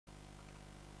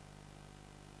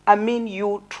I mean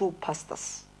you true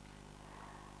pastors.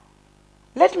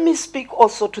 Let me speak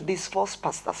also to these false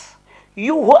pastors.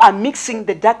 You who are mixing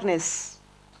the darkness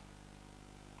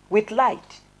with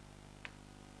light.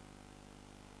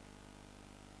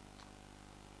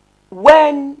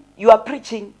 When you are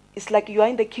preaching, it's like you are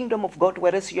in the kingdom of God,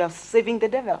 whereas you are serving the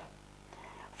devil.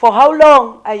 For how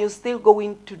long are you still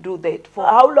going to do that? For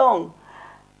how long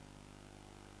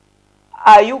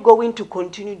are you going to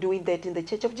continue doing that in the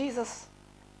Church of Jesus?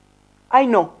 I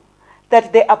know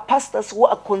that there are pastors who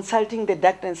are consulting the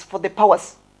darkness for the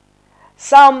powers.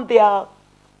 Some, they are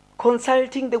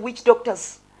consulting the witch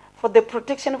doctors for the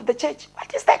protection of the church.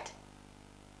 What is that?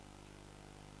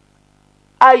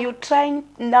 Are you trying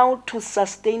now to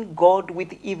sustain God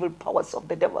with evil powers of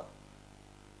the devil?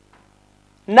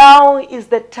 Now is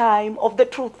the time of the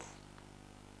truth.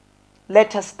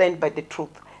 Let us stand by the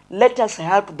truth. Let us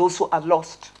help those who are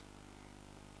lost.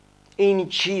 In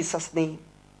Jesus' name,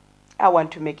 I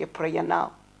want to make a prayer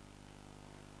now.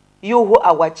 You who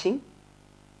are watching,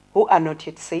 who are not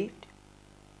yet saved,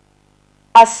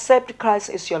 accept Christ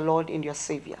as your Lord and your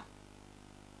Savior.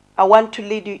 I want to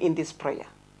lead you in this prayer.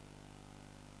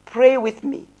 Pray with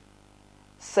me.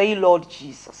 Say, Lord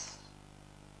Jesus,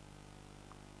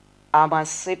 I'm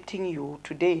accepting you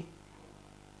today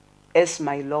as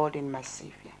my Lord and my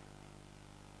Savior.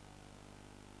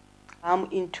 Come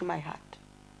into my heart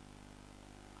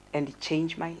and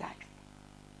change my life.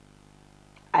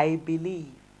 I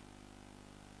believe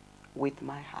with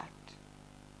my heart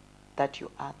that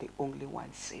you are the only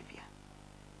one Savior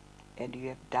and you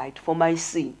have died for my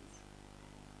sins.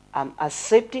 I'm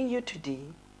accepting you today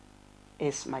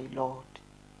as my Lord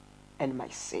and my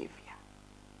Savior.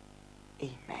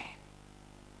 Amen.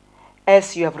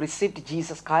 As you have received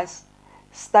Jesus Christ,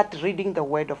 start reading the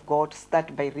Word of God.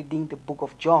 Start by reading the book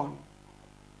of John,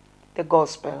 the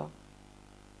Gospel,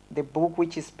 the book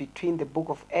which is between the book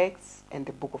of Acts and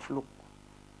the book of Luke.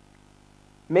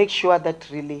 Make sure that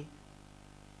really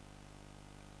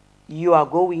you are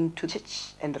going to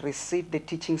church and receive the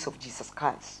teachings of Jesus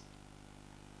Christ.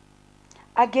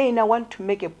 Again, I want to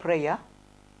make a prayer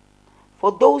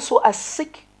for those who are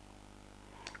sick,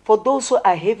 for those who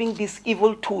are having these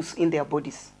evil tools in their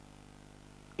bodies.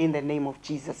 In the name of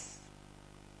Jesus.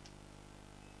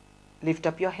 Lift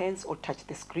up your hands or touch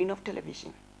the screen of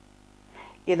television.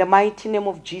 In the mighty name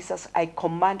of Jesus, I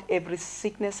command every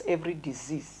sickness, every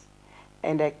disease,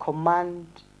 and I command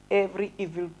every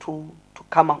evil tool to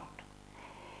come out.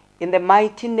 In the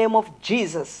mighty name of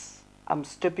Jesus, I'm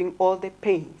stopping all the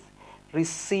pains.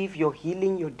 Receive your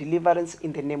healing, your deliverance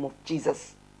in the name of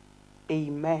Jesus.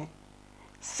 Amen.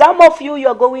 Some of you, you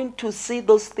are going to see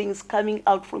those things coming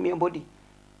out from your body.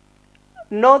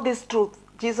 Know this truth.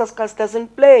 Jesus Christ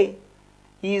doesn't play.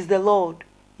 He is the Lord.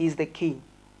 He is the King.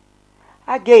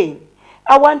 Again,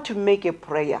 I want to make a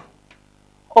prayer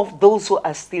of those who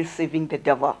are still serving the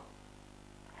devil.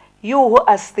 You who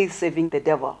are still serving the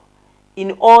devil,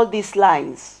 in all these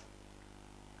lines,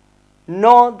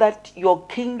 know that your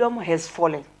kingdom has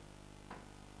fallen.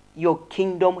 Your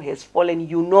kingdom has fallen.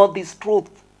 You know this truth.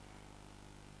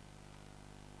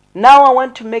 Now I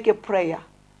want to make a prayer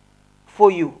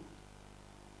for you.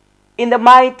 In the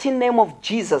mighty name of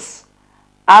Jesus,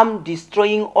 I'm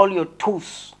destroying all your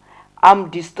tools. I'm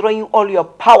destroying all your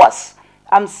powers.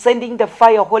 I'm sending the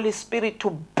fire, Holy Spirit,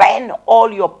 to burn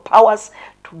all your powers,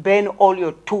 to burn all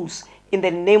your tools in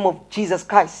the name of Jesus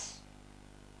Christ.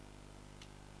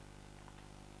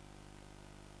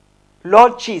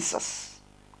 Lord Jesus,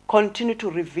 continue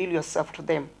to reveal yourself to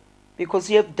them because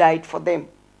you have died for them.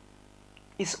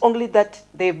 It's only that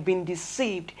they've been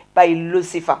deceived by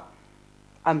Lucifer.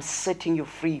 I'm setting you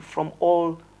free from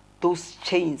all those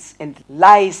chains and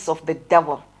lies of the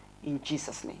devil in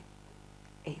Jesus' name.